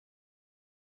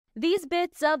These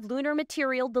bits of lunar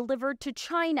material delivered to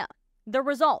China, the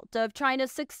result of China's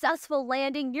successful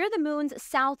landing near the moon's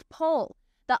south pole.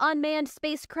 The unmanned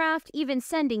spacecraft even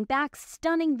sending back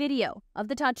stunning video of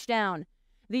the touchdown.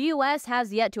 The U.S.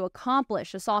 has yet to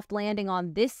accomplish a soft landing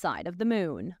on this side of the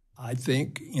moon. I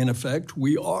think, in effect,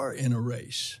 we are in a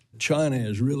race. China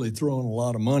is really throwing a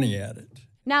lot of money at it.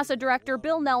 NASA Director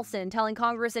Bill Nelson telling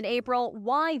Congress in April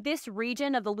why this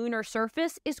region of the lunar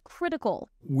surface is critical.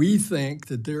 We think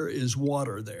that there is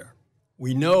water there.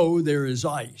 We know there is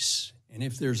ice. And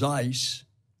if there's ice,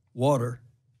 water,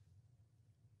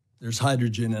 there's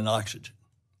hydrogen and oxygen.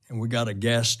 And we got a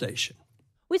gas station.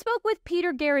 We spoke with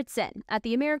Peter Gerritsen at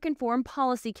the American Foreign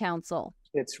Policy Council.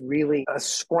 It's really a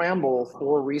scramble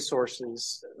for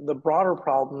resources. The broader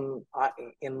problem,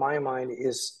 in my mind,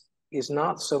 is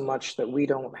not so much that we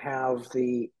don't have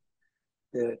the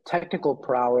technical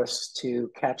prowess to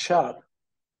catch up.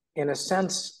 In a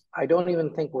sense, I don't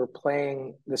even think we're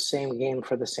playing the same game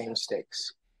for the same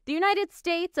stakes. The United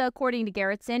States, according to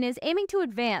Gerritsen, is aiming to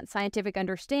advance scientific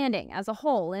understanding as a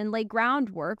whole and lay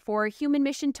groundwork for a human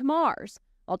mission to Mars,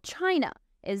 while China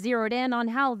is zeroed in on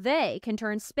how they can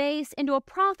turn space into a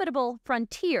profitable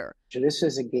frontier. This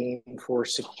is a game for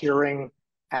securing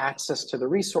access to the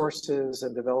resources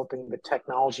and developing the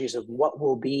technologies of what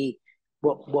will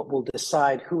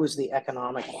decide who is the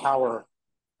economic power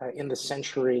in the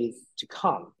century to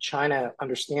come. China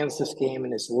understands this game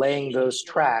and is laying those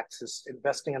tracks, is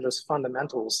investing in those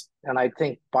fundamentals. And I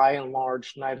think by and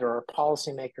large, neither our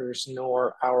policymakers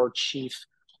nor our chief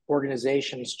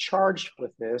organizations charged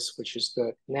with this, which is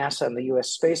the NASA and the U.S.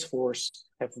 Space Force,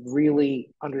 have really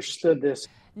understood this.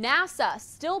 NASA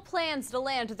still plans to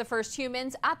land the first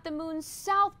humans at the moon's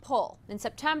south pole in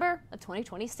September of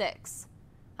 2026.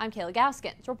 I'm Kayla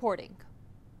Gaskins reporting.